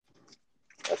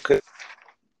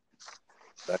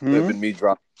That could have Hmm? been me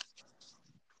dropping.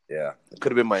 Yeah, it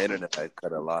could have been my internet. I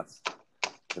kind of lost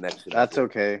connection, I That's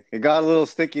think. okay. It got a little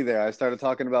sticky there. I started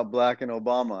talking about Black and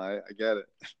Obama. I get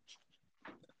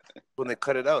When they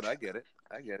cut it out, I get it.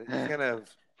 I get it. You it. can't have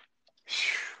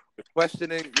you're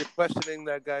questioning. You're questioning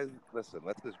that guy. Listen,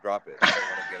 let's just drop it. I don't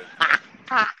want to get into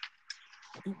that.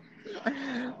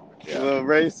 Yeah, The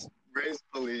race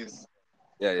police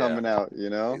yeah, yeah. coming out, you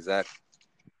know? Exactly.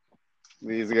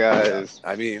 These Yeah. guys.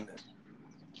 I mean,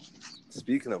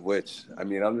 speaking of which, I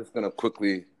mean, I'm just gonna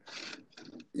quickly.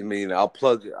 I mean, I'll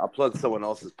plug someone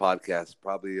else's podcast.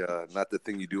 Probably not the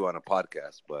thing you do on a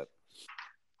podcast, but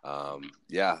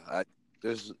yeah.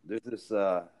 There's this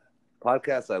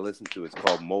podcast I listen to. It's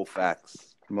called Mo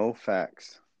Facts. Mo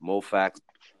facts. Mo Facts.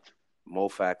 Mo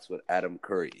Facts with Adam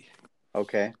Curry.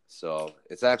 Okay. So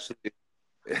it's actually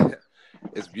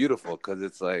it's beautiful because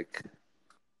it's like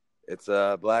it's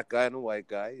a black guy and a white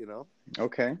guy.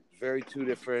 Okay. Very two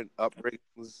different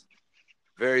upbringings,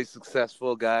 very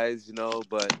successful guys.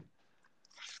 But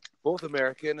both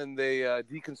American, and they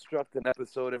deconstruct an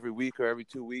episode every week or every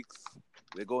 2 weeks.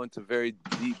 They go into very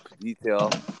deep detail.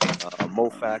 Mo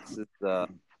Fax is the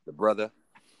brother,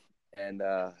 and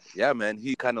yeah, man,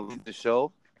 he kind of leads the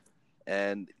show,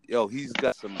 and he's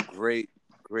got some great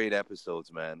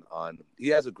episodes, man. He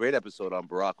has a great episode on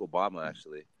Barack Obama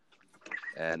actually,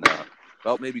 and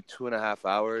about maybe 2.5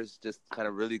 hours, just kind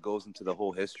of really goes into the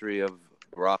whole history of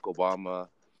Barack Obama,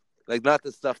 like not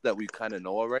the stuff that we kind of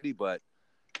know already, but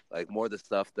like more the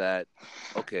stuff that,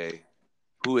 okay,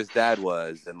 who his dad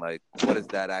was and like what his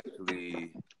dad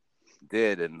actually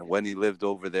did and when he lived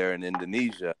over there in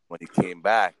Indonesia, when he came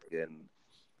back, and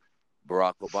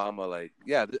Barack Obama, like,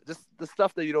 yeah, just the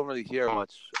stuff that you don't really hear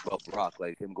much about Barack,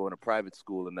 like him going to private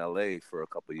school in LA for a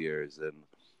couple of years. And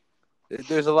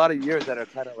there's a lot of years that are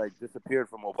kind of like disappeared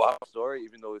from Obama's story,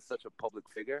 even though he's such a public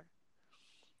figure.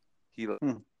 He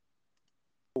Hmm.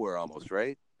 were almost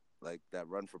right, like that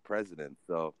run for president.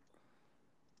 So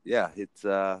yeah, it's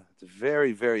a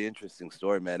very very interesting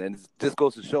story, man, and it just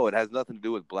goes to show it has nothing to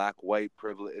do with black white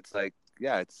privilege. It's like,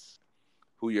 yeah, it's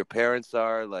who your parents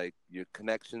are, like your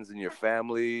connections in your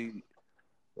family,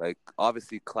 like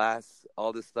obviously class,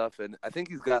 all this stuff. And I think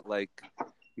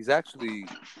he's actually,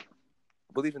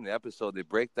 I believe in the episode they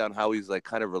break down how he's like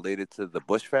kind of related to the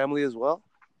Bush family as well.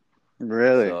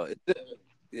 Really? So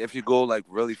if you go like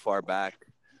really far back,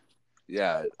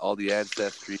 yeah, all the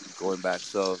ancestry going back.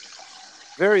 So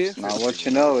very It's not interesting, what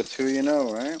you know, it's who you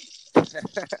know, right?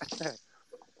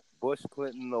 Bush,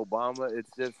 Clinton, Obama.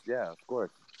 It's just, yeah, of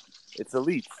course. It's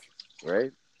elites,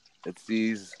 right? It's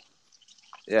these,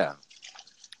 yeah.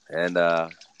 And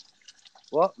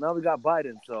well, now we got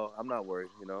Biden, so I'm not worried.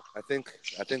 I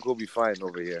think we'll be fine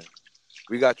over here.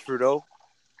 We got Trudeau.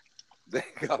 They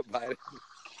got Biden.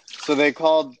 So they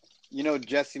called,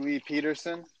 Jesse Lee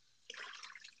Peterson?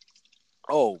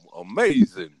 Oh,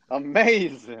 amazing,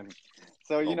 Amazing.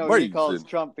 So, he calls amazing.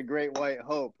 Trump the Great White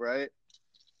Hope, right?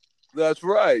 That's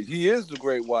right. He is the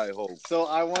Great White Hope. So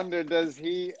I wonder,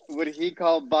 would he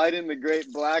call Biden the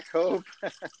Great Black Hope?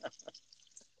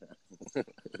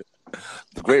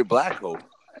 The Great Black Hope.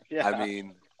 I Yeah.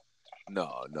 mean,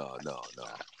 no, no, no, no,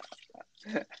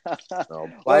 no. Well,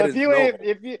 Biden's no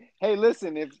hope. hey,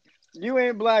 listen, if you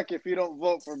ain't black if you don't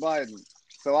vote for Biden.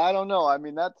 So I don't know. I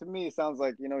mean, that to me sounds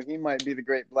like, he might be the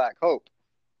Great Black Hope.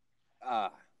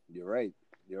 Ah, you're right.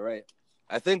 You're right.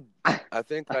 I think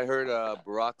I heard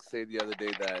Barack say the other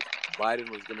day that Biden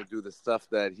was going to do the stuff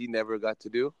that he never got to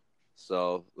do.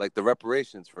 So, like the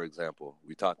reparations, for example,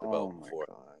 we talked Oh about my before.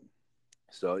 God.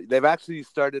 So they've actually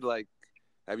started, like,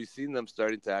 have you seen them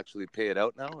starting to actually pay it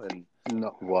out now? And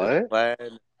No, there's a what?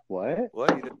 plan. What?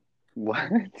 What? You didn't?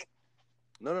 What?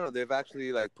 No, no, no. They've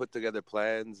actually like put together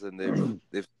plans, and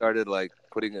they've started like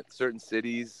putting it certain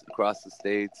cities across the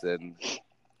states, and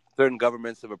certain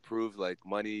governments have approved like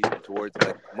money towards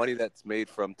like money that's made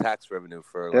from tax revenue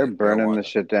for They're like burning the marijuana.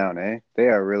 shit down, eh? They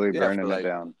are really Yeah, for burning it like,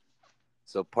 down.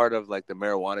 so part of like the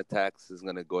marijuana tax is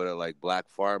going to go to like black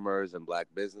farmers and black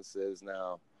businesses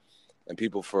now, and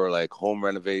people for like home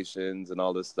renovations and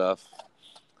all this stuff.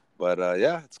 But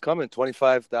yeah, it's coming.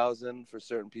 25,000 for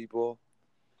certain people.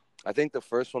 I think the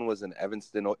first one was in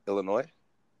Evanston, Illinois.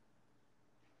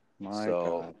 My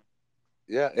So God.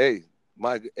 yeah, hey,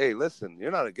 listen,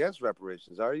 you're not against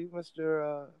reparations, are you,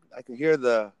 Mister? I can hear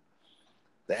the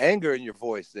anger in your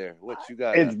voice there. What you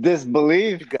got? It's What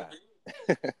disbelief. you got?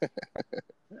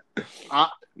 Uh,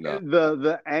 No,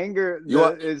 the anger, you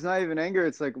are, it's not even anger.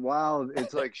 It's like, wow,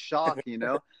 it's like shock.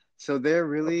 So they're of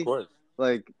really course.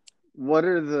 like, what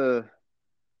are the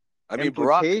I mean,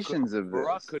 implications of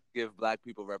Barack this. could give black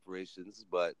people reparations,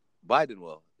 but Biden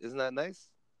will. Isn't that nice?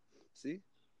 See?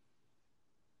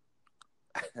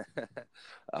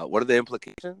 What are the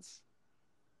implications?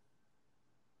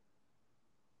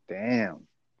 Damn.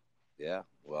 Yeah.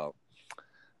 Well,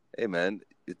 hey, man,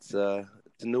 it's a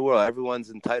new world. Everyone's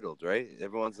entitled, right?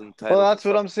 Everyone's Well, entitled to that's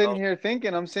what something I'm sitting else. here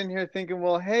thinking. I'm sitting here thinking,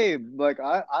 well, hey, like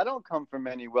I don't come from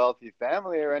any wealthy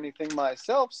family or anything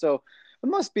myself. So it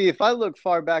must be, if I look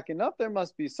far back enough, there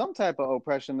must be some type of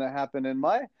oppression that happened in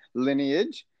my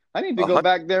lineage. I need to A go hun-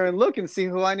 back there and look and see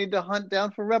who I need to hunt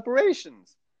down for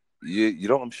reparations. you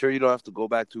don't. I'm sure you don't have to go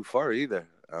back too far either.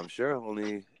 I'm sure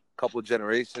only a couple of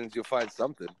generations you'll find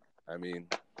something. I mean,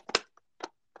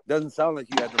 doesn't sound like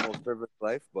you had the most privileged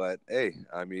life, but hey,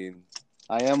 I mean,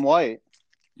 I am white.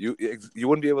 you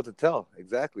wouldn't be able to tell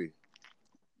exactly.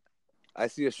 I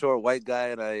see a short white guy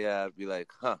and I be like,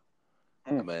 huh,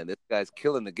 Hmm. man, this guy's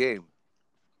killing the game.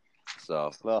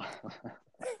 So, Little,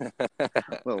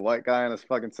 little white guy in his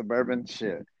fucking suburban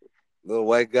shit. little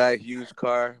white guy, huge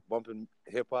car, bumping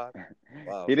hip hop.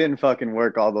 Wow. He didn't fucking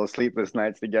work all those sleepless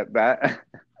nights to get back.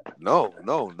 No,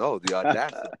 no, no. The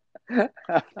audacity,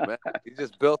 man. He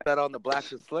just built that on the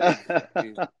backs of slaves. I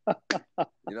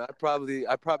mean, I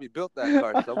probably built that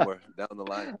car somewhere down the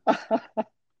line,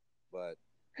 but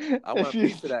I want if a you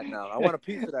piece of that now. I want a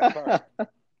piece of that car.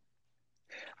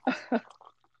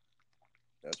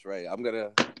 That's right. I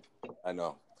know. I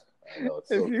know.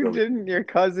 It's if so you silly. didn't, your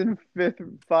cousin fifth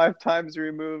 5 times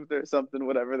removed or something,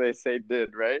 whatever they say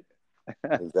did, right?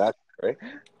 Exactly.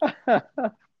 Right,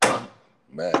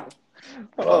 man.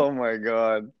 Well, Oh my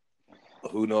god.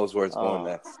 who knows where it's going Oh.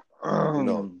 next? Who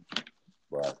knows?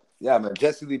 But yeah, man,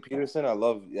 Jesse Lee Peterson, I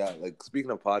love. Yeah, like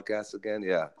speaking of podcasts again,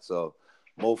 yeah. So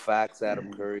Mo Fax,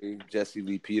 Adam Curry, Jesse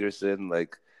Lee Peterson,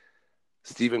 like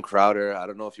Steven Crowder. I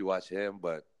don't know if you watch him,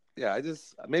 but yeah,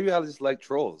 maybe I just like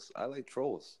trolls. I like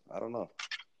trolls. I don't know.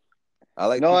 I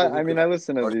like No, people I who mean can I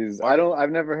listen to are these. smart.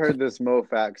 I've never heard this Mo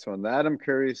Fax one. The Adam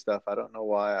Curry stuff. I don't know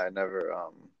why I never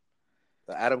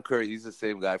Adam Curry, he's the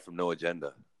same guy from No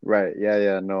Agenda, right. Yeah,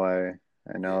 yeah. No, yeah.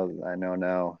 I know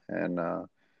now. And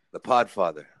The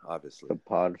Podfather, obviously, the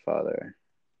Podfather.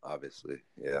 obviously,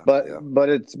 yeah, But yeah.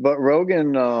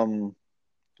 Rogan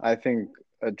I think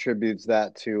attributes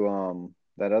that to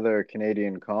that other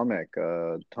Canadian comic,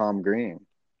 Tom Green.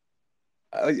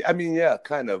 I mean, yeah,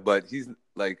 kind of, but he's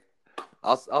like,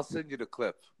 I'll send you the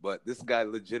clip. But this guy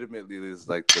legitimately is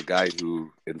like the guy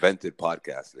who invented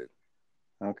podcasting.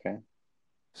 Okay.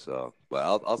 So, but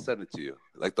I'll send it to you.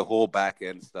 Like the whole back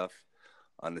end stuff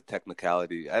on the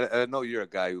technicality. I know you're a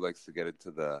guy who likes to get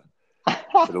into the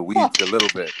weeds a little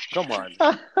bit. Come on,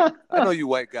 I know you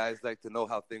white guys like to know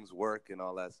how things work and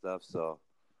all that stuff. So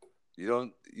you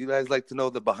don't. You guys like to know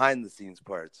the behind the scenes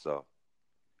part. So.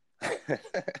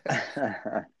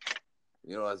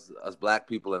 As black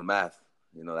people in math,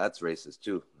 that's racist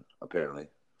too, apparently.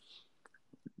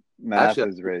 Math Actually,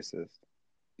 is racist.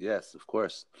 yes, of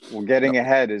course. Well, No, getting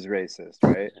ahead is racist,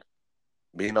 right?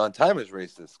 being on time is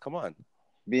racist. Come on.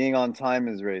 Being on time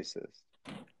is racist.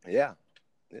 Yeah,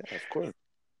 yeah, of course.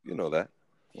 You know that.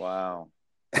 Wow.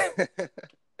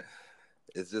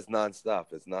 It's just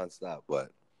nonstop. It's nonstop.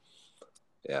 But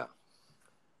yeah,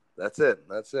 that's it.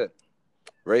 That's it.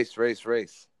 Race, race,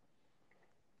 race.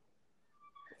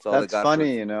 That's all they That's got for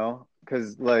funny, us.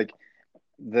 because like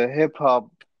the hip hop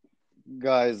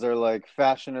guys are like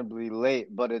fashionably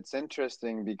late, but it's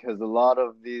interesting because a lot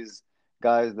of these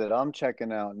guys that I'm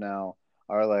checking out now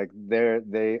are like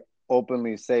they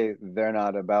openly say they're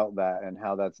not about that and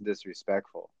how that's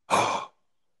disrespectful.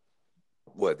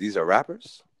 What? These are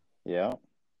rappers? Yeah,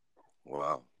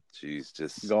 Wow. Jeez,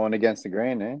 just going against the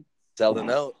grain, eh? selling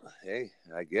out. Hey,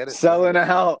 I get it, man. Selling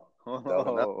out. Selling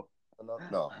out. Oh,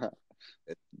 No.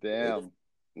 It, damn.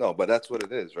 no, but that's what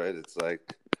it is, right? It's like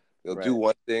they'll do Right.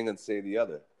 one thing and say the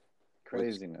other, which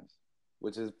Craziness.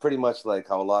 which is pretty much like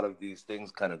how a lot of these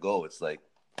things kind of go. It's like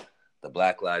the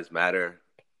Black Lives Matter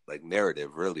like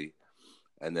narrative, really,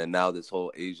 and then now this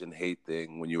whole Asian hate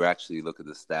thing. When you actually look at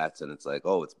the stats, and it's like,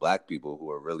 oh, it's black people who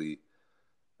are really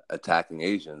attacking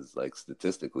Asians, like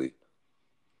statistically,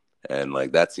 and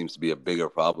like that seems to be a bigger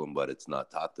problem, but it's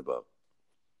not talked about.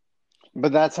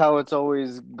 But that's how it's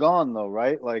always gone though,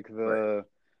 right? Like Right.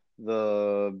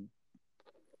 the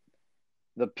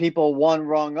the people one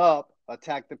rung up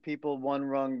attack the people one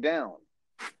rung down.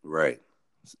 Right.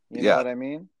 You know Yeah. what I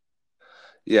mean?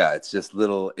 Yeah. It's just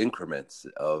little increments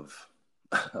of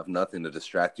nothing to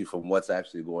distract you from what's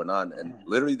actually going on. And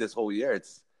literally this whole year,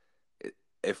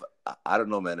 if I don't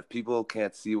know, man, if people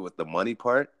can't see with the money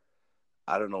part,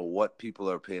 I don't know what people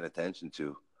are paying attention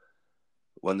to.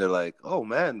 when they're like, oh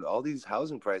man, all these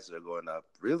housing prices are going up.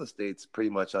 Real estate's pretty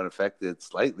much unaffected,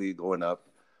 slightly going up.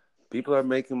 People are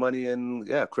making money in,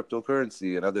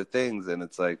 cryptocurrency and other things. And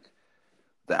it's like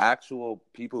the actual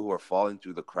people who are falling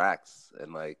through the cracks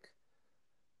and like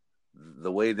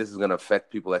the way this is going to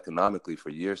affect people economically for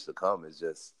years to come is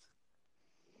just,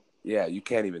 you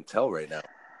can't even tell right now.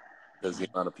 Because the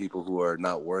amount of people who are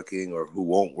not working or who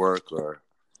won't work or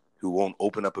who won't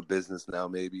open up a business now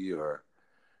maybe, or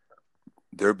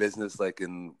their business like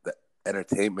in the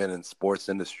entertainment and sports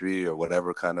industry or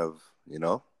whatever kind of,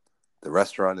 the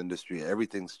restaurant industry,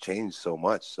 everything's changed so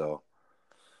much. So,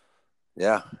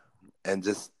 yeah. And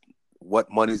just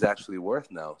what money's actually worth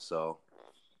now. So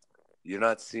you're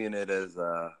not seeing it as,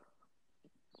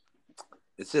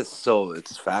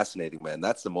 it's fascinating, man.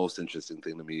 That's the most interesting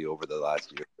thing to me over the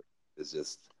last year is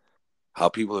just how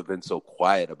people have been so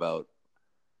quiet about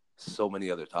so many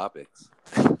other topics.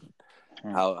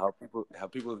 How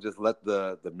people have just let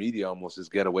the media almost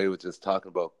just get away with just talking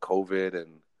about COVID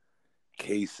and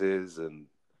cases and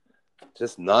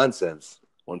just nonsense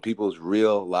when people's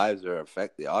real lives are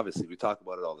affected. Obviously, we talk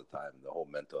about it all the time, the whole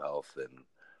mental health and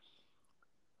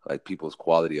like people's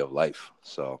quality of life.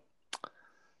 So,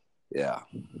 yeah,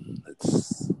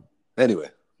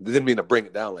 anyway, didn't mean to bring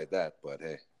it down like that, but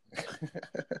hey.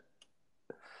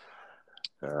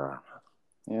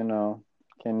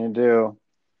 Can you do?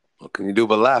 What can you do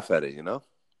but laugh at it,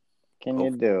 Can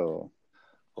you do?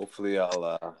 Hopefully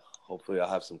I'll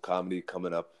have some comedy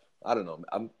coming up. I don't know.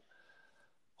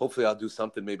 Hopefully I'll do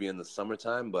something maybe in the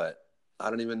summertime, but I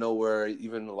don't even know where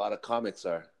even a lot of comics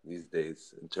are these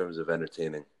days in terms of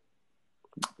entertaining.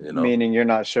 Meaning you're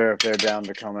not sure if they're down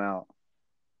to come out.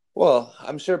 Well,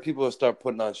 I'm sure people will start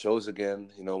putting on shows again,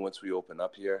 once we open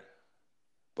up here.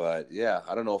 But yeah,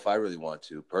 I don't know if I really want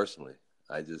to personally.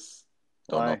 I just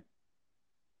don't know.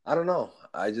 I don't know.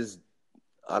 I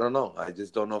don't know. I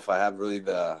just don't know if I have really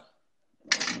the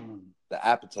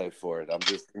appetite for it. I'm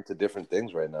just into different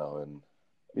things right now, and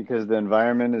because the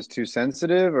environment is too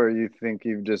sensitive, or you think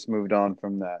you've just moved on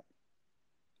from that?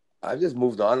 I've just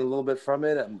moved on a little bit from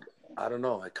it. I don't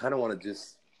know. I kind of want to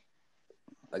just,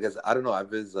 I guess, I don't know. I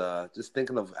was just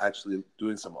thinking of actually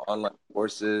doing some online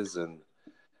courses, and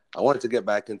I wanted to get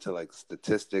back into like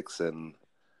statistics and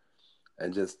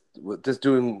just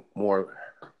doing more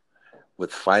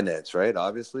with finance, right?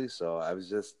 Obviously. So I was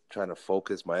just trying to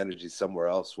focus my energy somewhere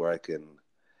else where I can,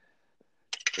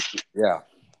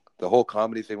 the whole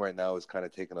comedy thing right now is kind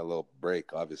of taking a little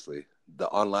break, obviously. The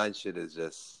online shit is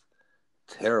just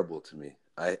terrible to me.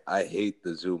 I hate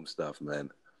the Zoom stuff,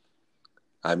 man.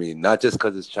 I mean, not just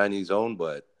because it's Chinese owned,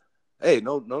 but hey,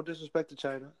 no disrespect to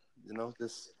China,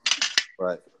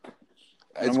 but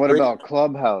and what about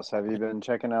Clubhouse? Have you been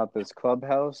checking out this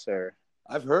Clubhouse or?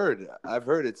 I've heard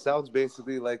it sounds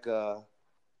basically like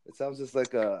it sounds just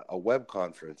like a web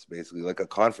conference, basically like a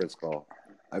conference call.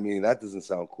 I mean, that doesn't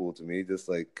sound cool to me. Just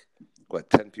like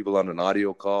 10 people on an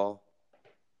audio call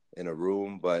in a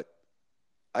room, but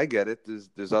I get it.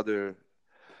 There's other.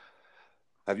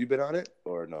 Have you been on it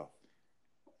or no?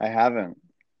 I haven't.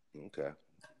 Okay.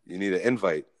 You need an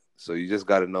invite. So you just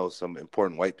got to know some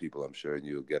important white people, I'm sure, and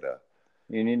you'll get a.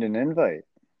 You need an invite.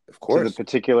 Of course. To the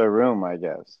particular room, I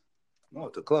guess. No,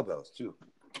 to Clubhouse too.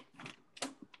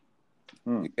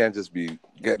 You can't just be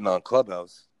getting on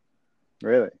Clubhouse.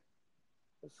 Really?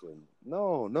 Listen,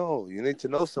 no. You need to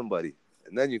know somebody,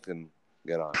 and then you can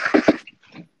get on.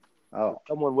 Oh.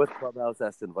 Someone with Clubhouse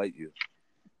has to invite you.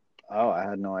 Oh, I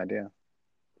had no idea.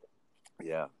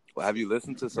 Yeah. Well, have you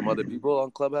listened to some other people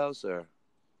on Clubhouse or?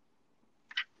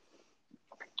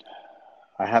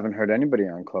 I haven't heard anybody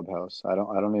on Clubhouse. I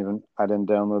didn't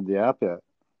download the app yet.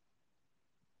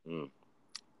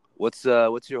 What's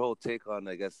your whole take on,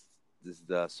 I guess, this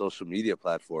social media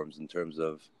platforms in terms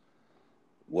of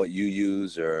what you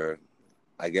use, or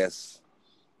I guess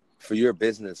for your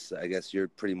business, I guess you're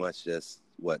pretty much just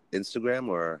Instagram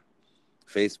or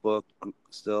Facebook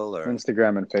still, or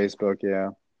Instagram and Facebook, yeah.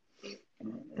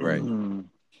 Right.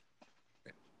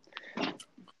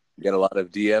 Get a lot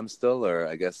of DMs still, or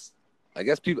I guess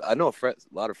people. I know a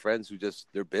lot of friends who just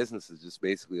their business is just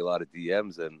basically a lot of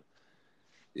DMs, and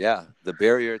the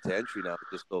barrier to entry now is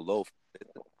just so low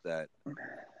that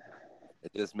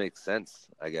it just makes sense,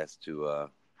 I guess, to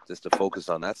just to focus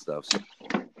on that stuff. So,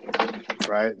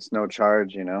 right, it's no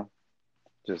charge,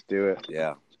 just do it.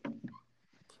 Yeah,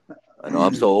 I know.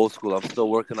 I'm so old school. I'm still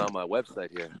working on my website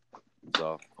here,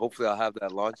 so hopefully I'll have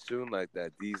that launch soon, like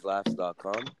that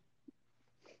DSLaughs.com.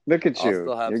 Look at you.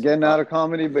 You're getting out of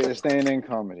comedy, but you're staying in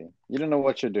comedy. You don't know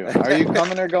what you're doing. Are you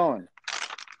coming or going?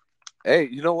 Hey,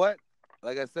 you know what?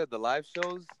 Like I said, the live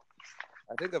shows,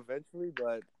 I think eventually,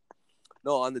 but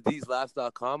No, on the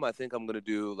DSLaughs.com, I think I'm gonna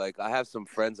do like I have some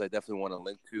friends I definitely want to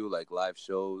link to, like live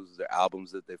shows, their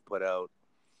albums that they've put out.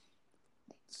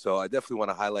 So I definitely want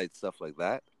to highlight stuff like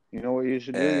that. You know what you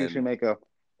should do? You should And make a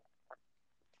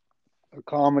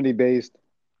comedy based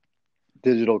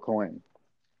digital coin.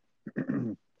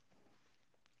 whoa,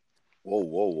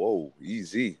 whoa, whoa,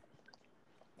 easy.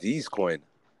 D's coin.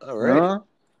 All right, Huh?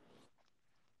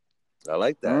 I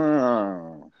like that.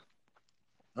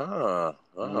 Uh,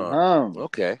 uh-huh.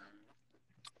 Okay.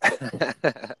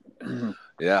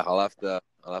 Yeah, I'll have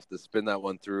to spin that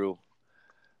one through.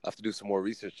 I'll have to do some more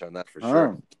research on that for sure.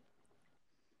 Huh.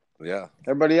 Yeah,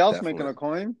 Everybody else making definitely. a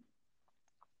coin?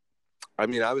 I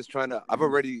mean, I've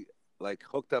already like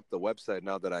hooked up the website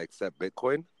now that I accept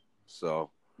Bitcoin. So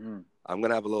Mm. I'm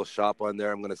gonna have a little shop on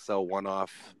there. I'm gonna sell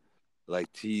one-off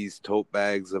like tees, tote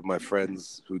bags of my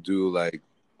friends who do like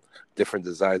different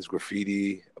designs,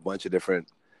 graffiti, a bunch of different,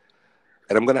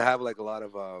 and I'm gonna have like a lot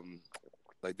of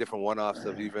like different one-offs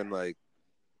of even like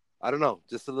I don't know,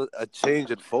 just a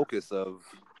change in focus of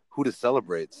who to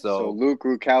celebrate. So So Luke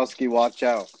Rukowski, watch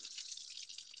out.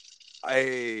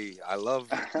 I love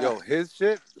his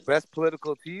shit, the best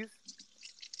political tees.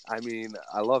 I mean,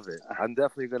 I love it. I'm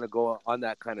definitely gonna go on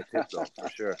that kind of tip though, for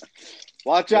sure.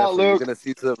 Watch out, Definitely, you're Luke. gonna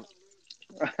see some.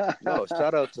 Yo,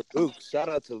 shout out to Luke. Shout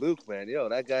out to Luke, man. Yo,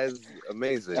 that guy's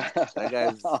amazing. That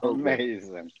guy's so good.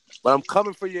 Amazing. But I'm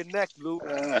coming for your neck, Luke.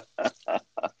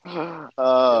 uh,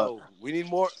 Yo, we need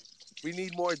more. We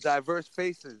need more diverse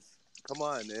faces. Come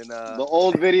on, and the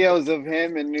old videos of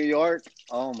him in New York.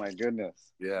 Oh my goodness.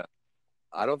 yeah,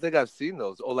 I don't think I've seen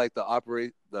those. Oh, like the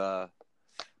operate the.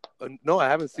 No, I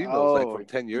haven't seen those. Like Oh from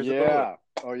 10 years ago. yeah.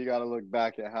 Oh, you got to look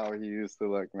back at how he used to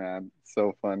look, man.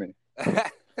 So funny. Or...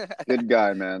 Good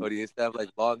guy, man. Oh, do you used to have like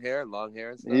long hair and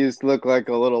He stuff? used to look like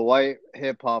a little white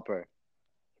hip hopper.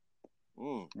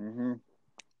 Mm. Mm-hmm.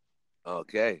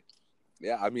 Okay.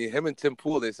 Yeah, I mean, him and Tim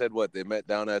Pool, they said what they met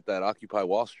down at that Occupy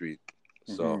Wall Street.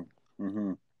 So Mm-hmm.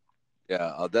 Mm-hmm.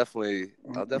 yeah, I'll definitely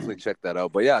check that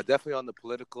out. But yeah, definitely on the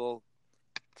political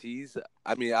tees.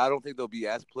 I mean, I don't think they'll be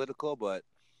as political, but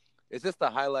it's just to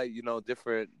highlight,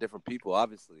 different people.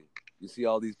 Obviously, you see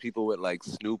all these people with like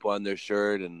Snoop on their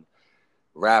shirt and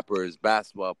rappers,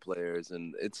 basketball players,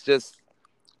 and it's just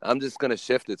I'm just gonna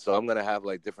shift it. So I'm gonna have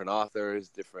like different authors,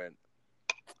 different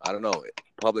I don't know,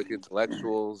 public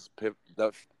intellectuals,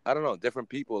 I don't know, different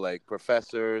people like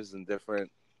professors and different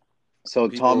So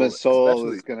people, Thomas Sowell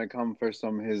especially. is gonna come for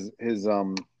some his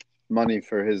money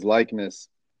for his likeness.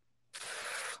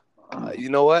 You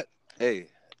know what? Hey,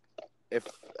 if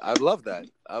I would love that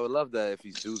if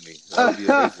he sued me. That would be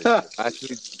amazing.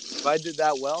 Actually, if I did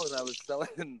that well and I was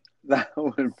selling That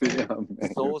would be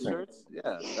soul amazing. shirts, yeah,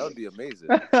 that would be amazing.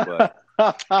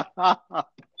 But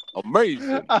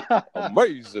amazing,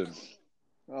 amazing.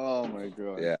 Oh my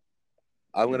god.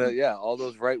 Yeah, all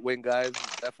those right wing guys,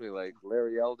 definitely like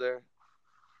Larry Elder.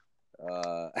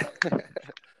 Uh,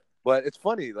 but it's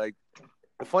funny, like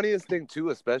the funniest thing too,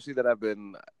 especially that I've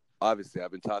been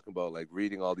talking about like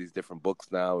reading all these different books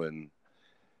now, and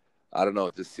I don't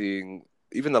know, just seeing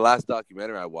even the last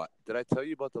documentary I watched. Did I tell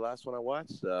you about the last one I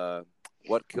watched?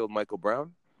 What Killed Michael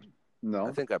Brown? I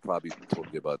No. think I probably told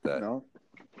you about that. No.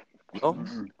 No?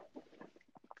 Mm-mm.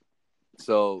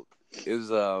 So it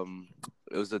was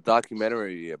a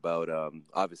documentary about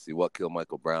obviously what killed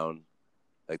Michael Brown,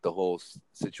 like the whole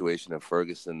situation in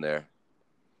Ferguson there.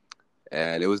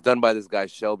 And it was done by this guy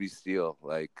Shelby Steele,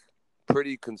 like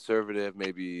pretty conservative,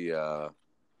 maybe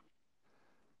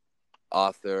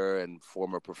author and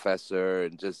former professor,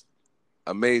 and just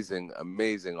amazing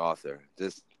author.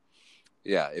 Just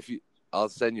yeah, if you, I'll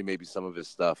send you maybe some of his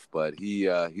stuff. But he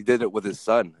did it with his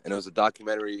son, and it was a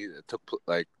documentary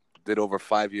that did over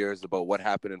 5 years about what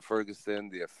happened in Ferguson,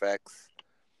 the effects,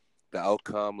 the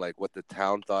outcome, like what the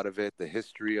town thought of it, the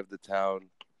history of the town,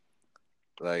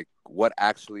 like what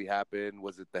actually happened.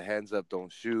 Was it the hands up,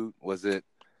 don't shoot? Was it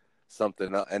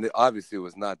something else? And obviously, it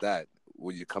was not that.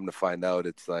 When you come to find out,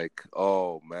 it's like,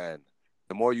 oh man,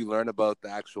 the more you learn about the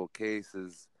actual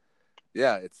cases,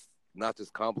 yeah, it's not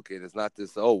just complicated. It's not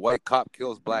just white cop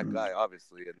kills black guy,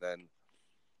 obviously, and then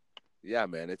yeah,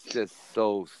 man, it's just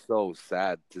so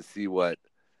sad to see what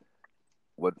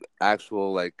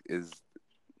actual like is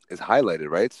highlighted,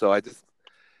 right? So I just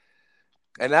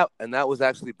and that was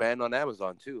actually banned on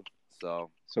Amazon too. So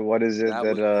So what is it that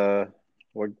that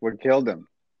was, what killed him?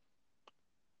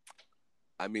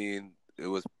 I mean, it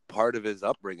was part of his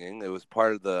upbringing. It was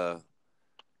part of the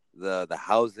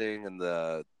housing and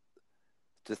the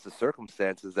just the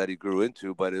circumstances that he grew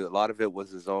into. But a lot of it was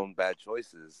his own bad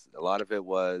choices. A lot of it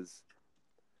was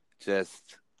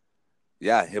just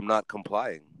him not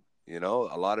complying.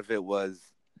 A lot of it was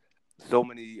so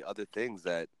many other things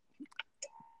that,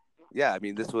 yeah, I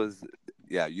mean, this was,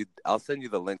 yeah, I'll send you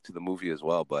the link to the movie as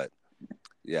well, but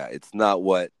yeah, it's not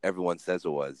what everyone says it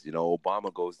was.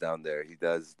 Obama goes down there, he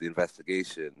does the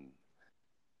investigation.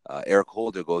 Eric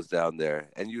Holder goes down there,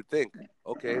 and you'd think,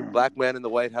 okay, black man in the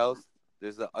White House,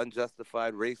 there's an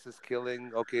unjustified racist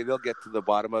killing. Okay, they'll get to the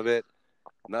bottom of it.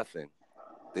 Nothing.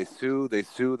 They sue,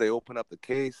 they open up the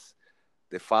case,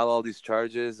 they file all these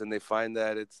charges, and they find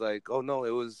that it's like, oh no,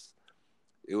 it was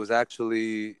a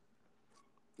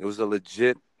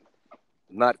legit,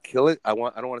 not killing. I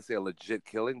don't want to say a legit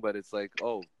killing, but it's like,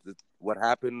 oh, what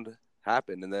happened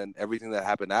happened, and then everything that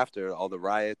happened after, all the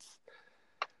riots,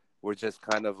 were just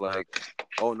kind of like,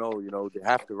 oh no, they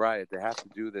have to riot, they have to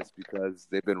do this because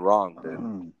they've been wronged,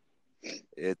 and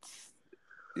it's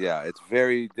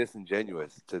very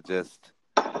disingenuous to just,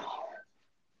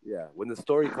 yeah. When the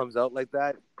story comes out like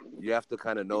that, you have to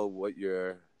kind of know what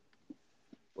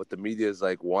the media is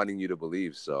like wanting you to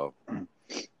believe. So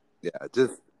yeah,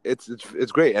 just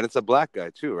it's great, and it's a black guy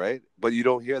too, right? But you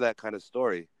don't hear that kind of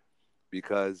story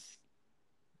because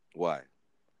why?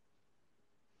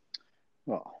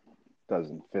 Well,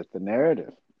 doesn't fit the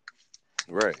narrative.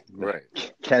 Right.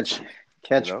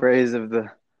 Catchphrase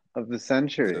of the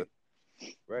century.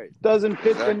 Right. Doesn't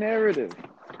fit the narrative.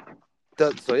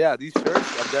 So yeah, these shirts,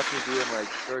 I'm definitely doing like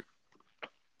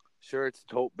shirts,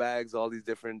 tote bags, all these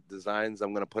different designs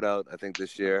I'm gonna put out, I think,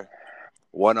 this year.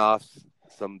 One-offs,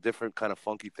 some different kind of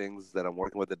funky things that I'm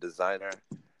working with a designer.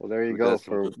 Well, there you go.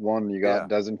 For one, you got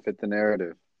doesn't fit the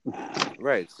narrative.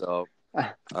 Right. So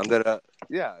I'm gonna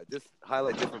just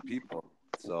highlight different people.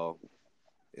 So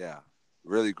yeah,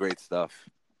 really great stuff.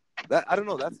 That, I don't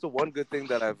know, that's the one good thing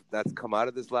that's come out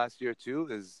of this last year too,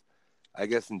 is I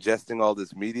guess ingesting all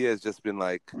this media has just been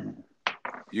like,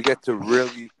 you get to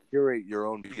really curate your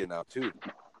own media now too.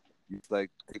 You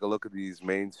like take a look at these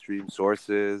mainstream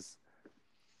sources.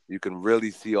 You can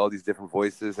really see all these different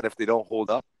voices, and if they don't hold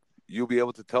up, you'll be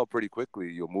able to tell pretty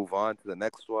quickly. You'll move on to the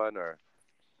next one, or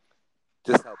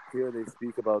just how clear they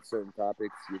speak about certain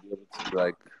topics. You'll be able to be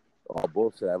like, oh,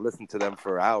 bullshit, I've listened to them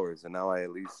for hours, and now I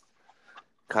at least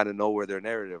kind of know where their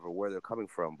narrative or where they're coming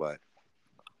from. But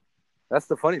that's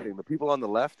the funny thing. The people on the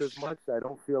left, as much, I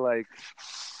don't feel like,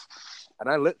 and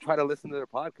I try to listen to their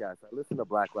podcasts. I listen to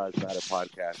Black Lives Matter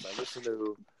podcasts. I listen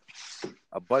to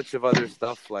a bunch of other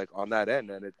stuff like on that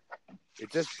end, and it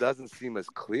just doesn't seem as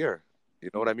clear. You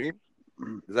know what I mean?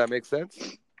 Does that make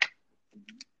sense?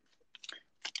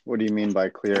 What do you mean by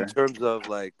clear? In terms of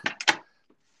like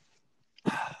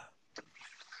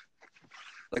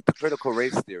the critical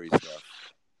race theory stuff,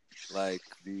 like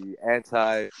the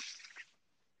anti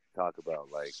talk about,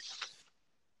 like,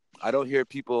 I don't hear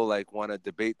people like want to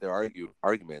debate their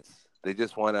arguments. They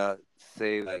just want to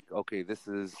say like, okay, this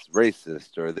is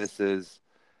racist or this is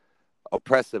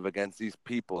oppressive against these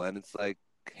people, and it's like,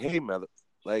 hey,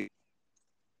 like,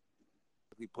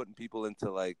 putting people into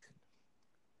like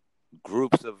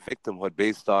groups of victimhood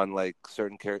based on like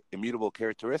certain immutable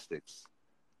characteristics,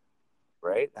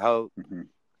 right? How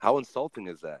insulting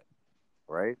is that,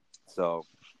 right? So,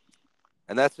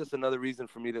 and that's just another reason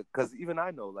for me to, because even I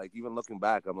know, like, even looking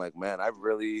back, I'm like, man, I've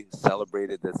really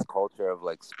celebrated this culture of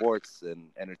like sports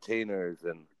and entertainers,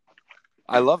 and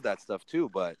I love that stuff too,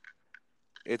 but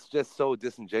it's just so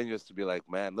disingenuous to be like,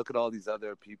 man, look at all these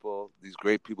other people, these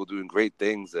great people doing great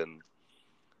things, and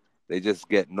they just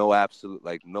get no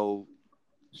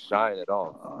shine at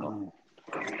all.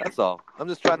 That's all. I'm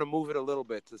just trying to move it a little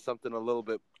bit to something a little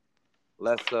bit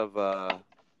less of a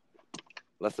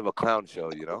clown show,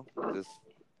 just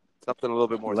something a little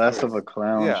bit more less serious. of a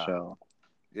clown show.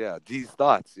 Yeah, D's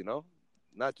thoughts,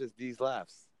 not just D's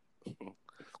laughs.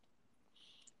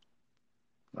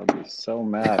 I'll be so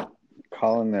mad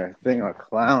calling their thing a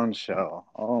clown show.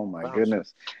 Oh my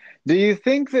goodness. Do you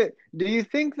think that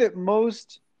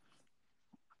most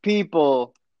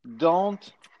people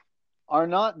are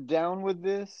not down with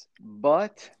this,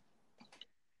 but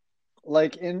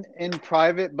like in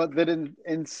private, but that in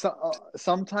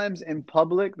sometimes in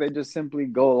public they just simply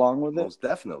go along with it? Most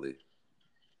definitely.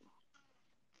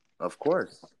 Of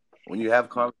course. When you have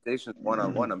conversations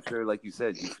one-on-one, I'm sure, like you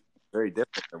said, you feel very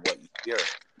different than what you hear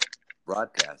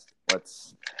broadcast. What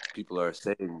people are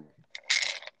saying,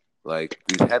 like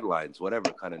these headlines,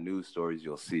 whatever kind of news stories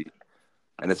you'll see.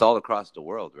 And it's all across the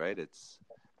world, right? It's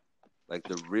like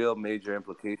the real major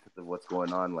implications of what's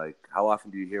going on. Like, how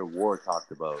often do you hear war talked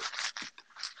about?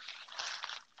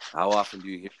 How often do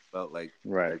you hear about like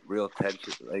real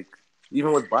tension? Like,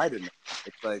 even with Biden,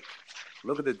 it's like,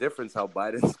 look at the difference how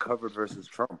Biden's covered versus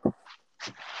Trump.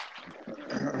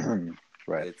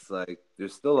 Right. It's like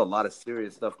there's still a lot of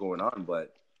serious stuff going on,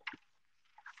 but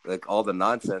like all the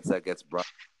nonsense that gets brought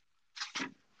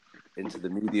into the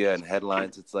media and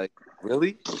headlines, it's like,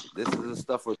 really? This is the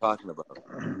stuff we're talking about.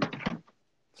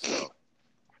 So,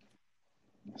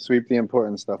 Sweep the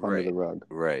important stuff under the right, rug.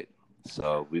 right.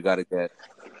 So we got to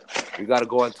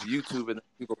go onto YouTube and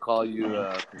people call you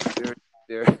a conspiracy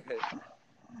theorist.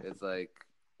 It's like,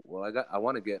 well, I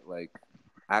want to get like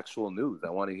actual news. I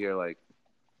want to hear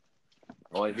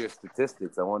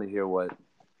statistics. I want to hear what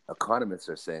economists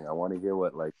are saying. I want to hear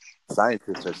what like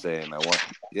scientists are saying. I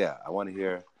want to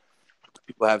hear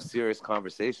people have serious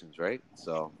conversations, right?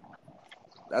 So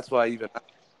that's why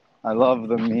I love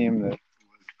the meme that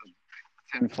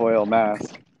tinfoil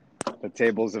mask. The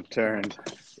tables have turned.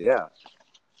 yeah,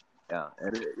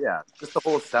 and just the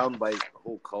whole soundbite,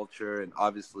 whole culture, and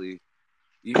obviously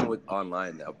even with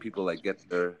online now, people like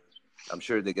I'm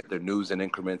sure they get their news in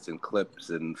increments and clips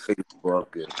and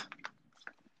Facebook and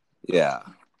yeah,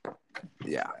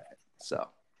 yeah. So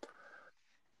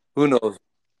who knows?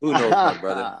 Who knows, my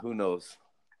brother? Who knows?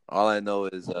 All I know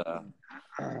is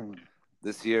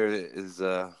this year is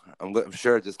I'm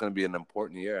sure it's just going to be an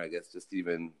important year. I guess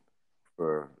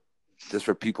for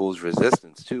for people's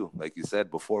resistance too. Like you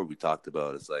said before, we talked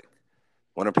about it's like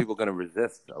when are people going to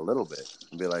resist a little bit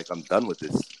and be like, I'm done with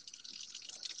this.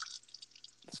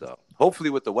 So hopefully,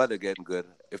 with the weather getting good,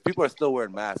 if people are still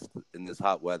wearing masks in this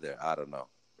hot weather, I don't know.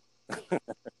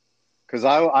 Because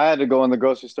I had to go in the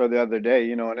grocery store the other day,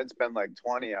 you know, and it's been like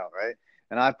 20 out, right?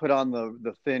 And I put on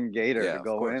the thin gaiter Yeah, to of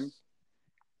go in, course.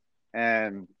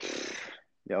 and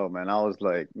yo, man, I was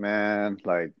like, man,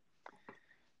 like,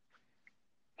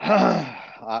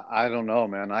 I don't know,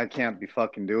 man. I can't be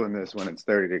fucking doing this when it's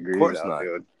 30 Of degrees course out, not.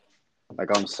 dude. Like,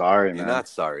 I'm sorry, You're man. not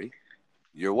sorry.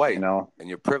 You're You white know? and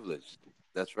you're privileged.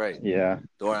 That's right. Yeah.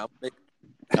 Don't worry.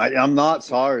 I'm not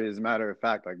sorry, as a matter of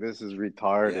fact. Like, this is Yeah,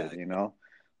 retarded, you know?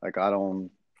 Like, I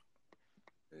don't,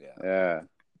 yeah, yeah.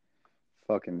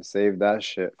 Fucking save that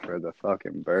shit for the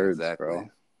fucking birds, exactly, bro.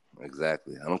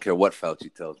 exactly. I don't care what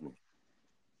Fauci tells me.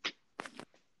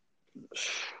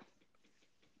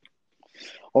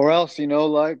 Or else, you know,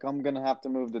 like, I'm gonna have to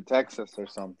move to Texas or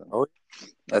something. Oh, Or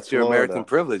that's your American Florida.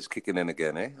 privilege kicking in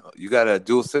again, eh? You got a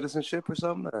dual citizenship or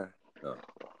something? Or? No.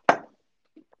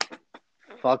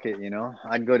 Fuck it, you know?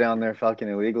 I'd go down there fucking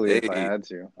illegally if I Hey, had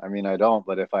to. I mean, I don't,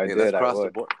 but if I hey, let's did, I cross the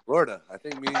would. border. Florida. I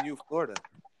think me and you, Florida.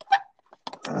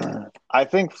 I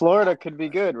think Florida could be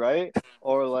good, right?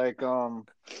 Or like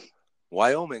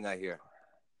Wyoming, I hear.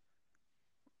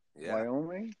 Yeah.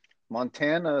 Wyoming?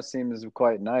 Montana seems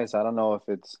quite nice. I don't know if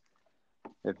it's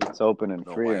open and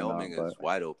No, free or Wyoming not, but is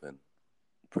wide open.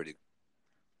 Pretty.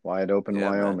 wide open Yeah,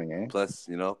 man. Wyoming, eh? Plus,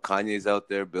 Kanye's out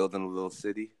there building a little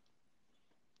city.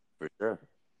 For sure.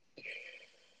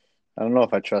 I don't know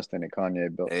if I trust any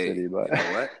Kanye built Hey, city, but you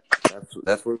know what?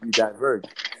 That's where we diverge.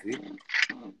 See?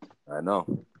 I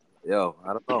know. Yo,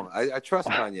 I don't know. I trust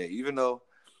Kanye, even though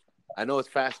I know it's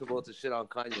fashionable to shit on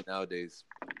Kanye nowadays.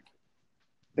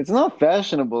 it's not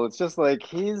fashionable. It's just like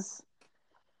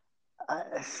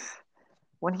I,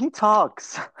 when he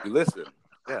talks, You listen.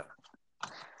 Yeah.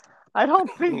 I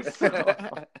don't think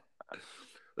so.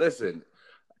 Listen,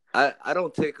 I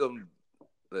don't take him.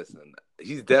 Listen,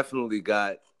 he's definitely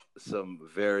got some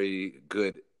very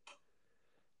good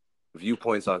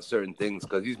viewpoints on certain things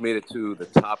because he's made it to the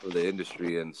top of the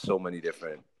industry in so many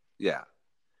different. Yeah.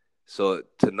 So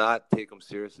to not take him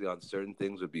seriously on certain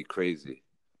things would be crazy,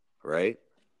 right?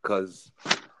 Because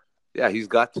yeah, he's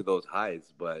got to those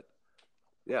highs, but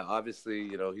yeah, obviously,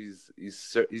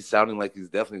 he's sounding like he's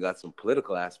definitely got some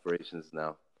political aspirations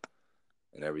now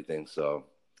and everything. So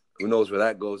who knows where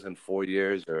that goes in 4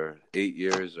 years or 8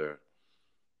 years or.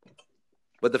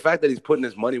 But the fact that he's putting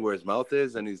his money where his mouth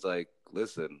is, and he's like,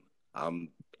 "Listen, I'm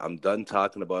I'm done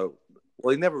talking about."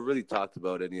 Well, he never really talked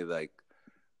about any of like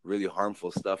really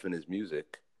harmful stuff in his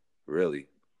music, really.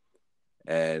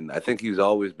 And I think he's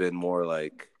always been more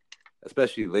like,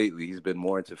 especially lately, he's been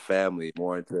more into family,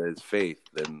 more into his faith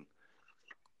than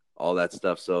all that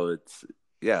stuff. So it's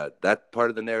yeah, that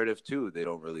part of the narrative too. They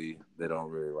don't really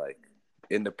like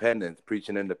independence,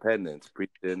 preaching,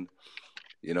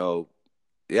 you know,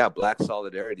 yeah, black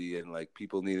solidarity and like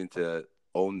people needing to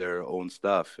own their own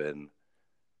stuff. And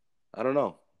I don't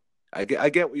know. I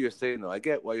get what you're saying though. I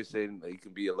get why you're saying that he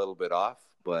can be a little bit off,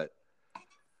 but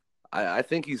I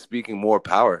think he's speaking more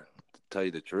power, to tell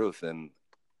you the truth. And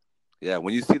yeah,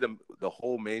 when you see the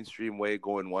whole mainstream way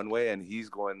going one way and he's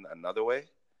going another way,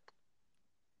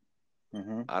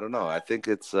 Mm-hmm. I don't know. I think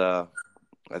it's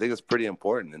pretty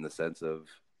important in the sense of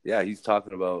yeah, he's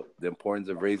talking about the importance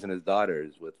of raising his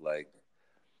daughters with like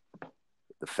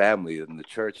the family and the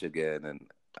church again. And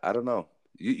I don't know.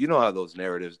 You know how those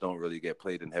narratives don't really get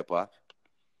played in hip hop.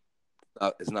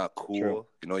 It's not True. cool.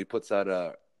 You know, he puts out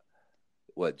a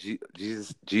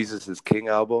Jesus is King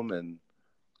album, and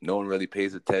no one really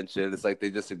pays attention. It's like they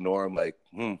just ignore him. Like,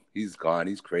 he's gone.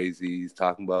 He's crazy. He's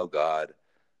talking about God.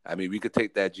 I mean, we could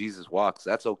take that Jesus Walks.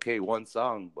 That's okay, one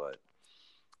song, but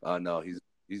no,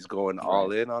 he's going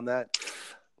all in on that.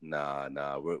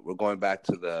 Nah. We're going back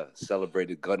to the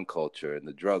celebrated gun culture and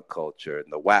the drug culture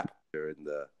and the WAP culture and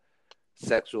the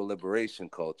sexual liberation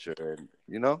culture, and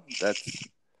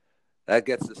that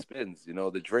gets the spins. You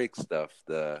know, the Drake stuff,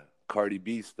 the Cardi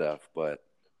B stuff, but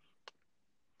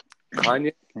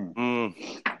Kanye,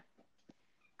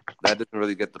 that doesn't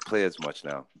really get to play as much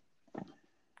now.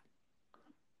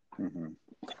 Mm-hmm.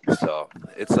 So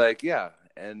it's like, yeah,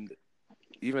 and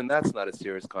even that's not a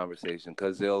serious conversation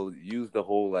because they'll use the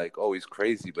whole like, oh, he's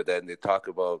crazy, but then they talk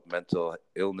about mental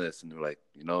illness and they're like,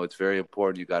 it's very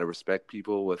important. You got to respect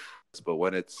people with this, but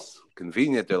when it's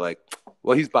convenient, they're like,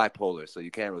 well, he's bipolar, so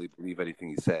you can't really believe anything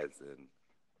he says. And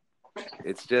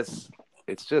it's just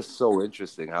so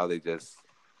interesting how they just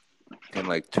can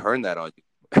like turn that on you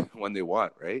when they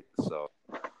want, right? So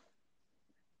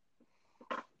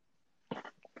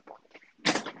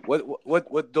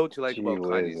what don't you like about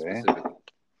Kanye specifically?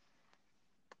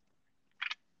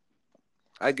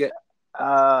 I get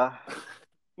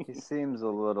he seems a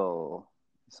little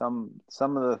some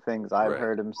of the things I've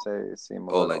heard him say seem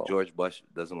a little like George Bush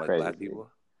doesn't like crazy. Black people.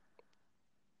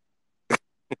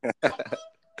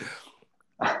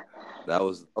 That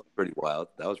was pretty wild.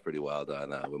 That was pretty wild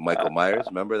on with Michael Myers.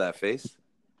 Remember that face?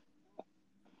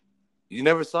 You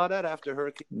never saw that after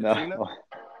Hurricane Katrina? Oh,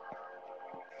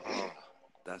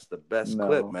 that's the best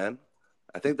clip, man.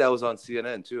 I think that was on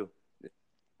CNN too,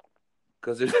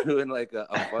 because they're doing like a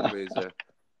fundraiser,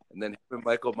 and then him and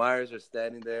Michael Myers are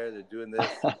standing there. They're doing this,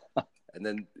 and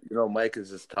then Mike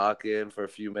is just talking for a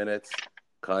few minutes.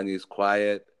 Kanye's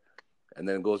quiet, and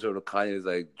then goes over to Kanye. He's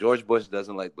like, George Bush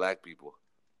doesn't like Black people.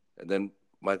 And then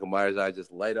Michael Myers' eyes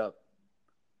just light up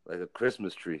like a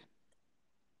Christmas tree.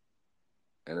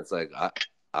 And it's like, I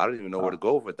don't even know where to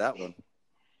go with that one.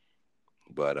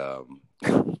 But,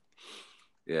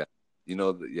 yeah.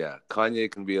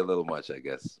 Kanye can be a little much, I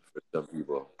guess, for some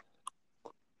people.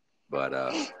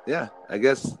 But, yeah, I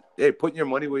guess, hey, putting your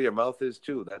money where your mouth is,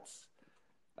 too.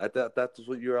 I thought that's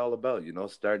what you're all about,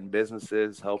 starting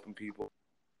businesses, helping people.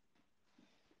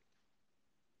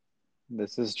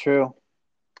 This is true.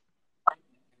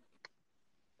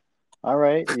 All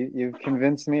right, you've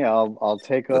convinced me. I'll I'll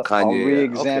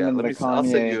re-examine the Kanye. I'll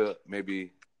send you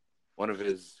maybe one of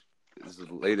his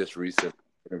latest recent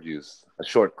interviews, a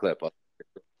short clip.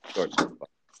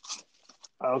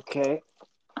 Okay.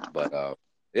 But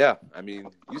yeah, I mean,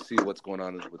 you see what's going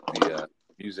on with the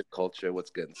music culture,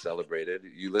 what's getting celebrated.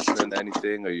 You listening to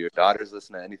anything, or your daughters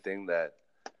listen to anything that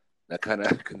kind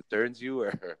of concerns you,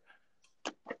 or?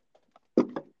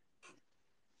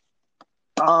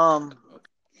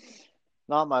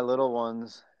 Not my little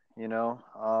ones, and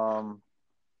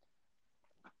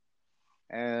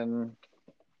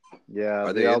yeah,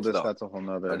 are the eldest, that's a whole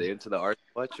nother. Are they into the art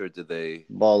much, or do they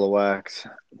ball of wax?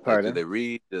 Like, do they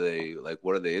read? Do they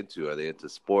what are they into? Are they into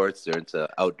sports? They're into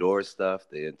outdoor stuff.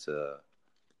 They into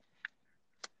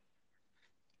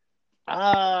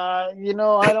I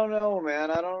don't know,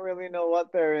 man. I don't really know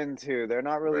what they're into. They're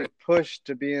not really pushed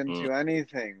to be into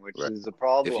anything, which is a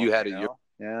problem. If you had you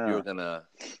were gonna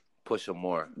push them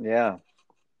more. Yeah.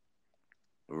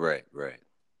 Right.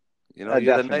 You're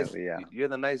you're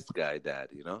the nice guy, Dad.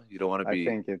 You don't want to be. I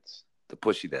think it's the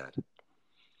pushy dad.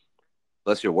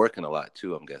 Plus, you're working a lot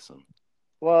too, I'm guessing.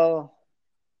 Well,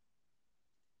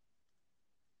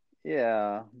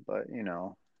 yeah, but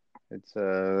it's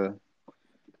well,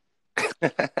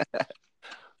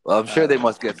 I'm sure they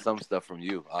must get some stuff from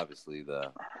you. Obviously,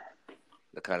 the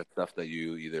kind of stuff that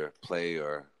you either play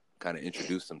or kind of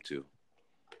introduce them to.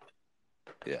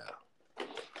 Yeah,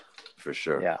 for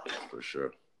sure. Yeah, for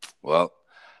sure. Well,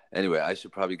 anyway, I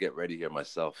should probably get ready here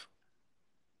myself.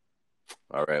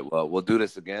 All right. Well, we'll do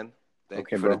this again.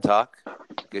 Thank you for the talk.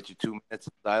 Get you 2 minutes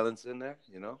of silence in there.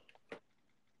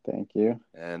 Thank you.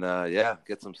 And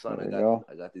get some sun.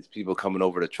 I got these people coming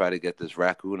over to try to get this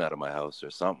raccoon out of my house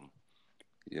or something.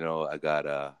 I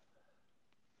got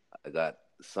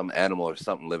some animal or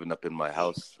something living up in my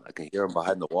house. I can hear them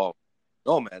behind the wall.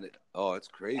 Oh man! It's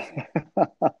crazy.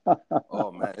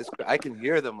 Oh man, I can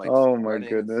hear them like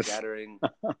running and scattering.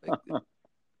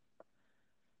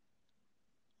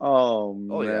 Oh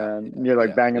man! Yeah. You're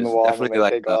like banging the wall. Definitely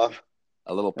like take off.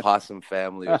 A little possum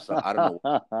family or something. I don't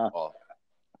know.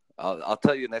 I'll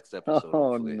tell you next episode.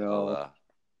 Oh hopefully. no!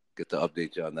 get to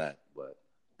update you on that. But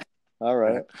All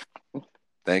right.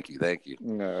 thank you.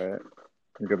 All right.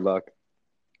 Good luck.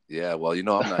 Yeah, well, I'm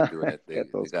not doing it. They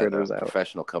Get those got a critters out.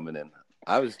 professional coming in.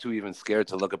 I was too even scared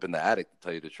to look up in the attic, to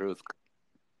tell you the truth.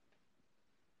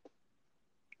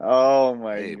 Oh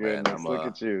my Hey, man, goodness! Look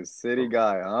at you, city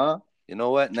guy, huh? You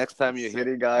know what? Next time you're here,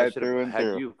 City I guy should have through and had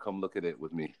through. you come look at it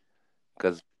with me,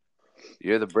 because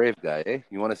you're the brave guy, eh?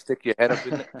 You want to stick your head up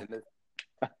in the...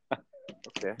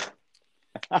 Okay.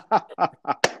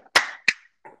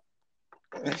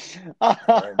 All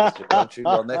right, Mr. Country.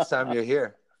 Well, next time you're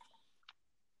here,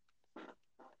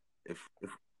 if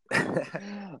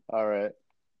All right,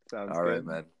 sounds all right, good.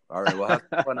 man. All right, we'll have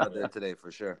fun out there today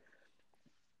for sure.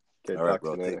 Okay, All right, talk to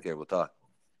bro. you later. Take care. We'll talk.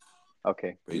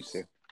 Okay, you Peace. too.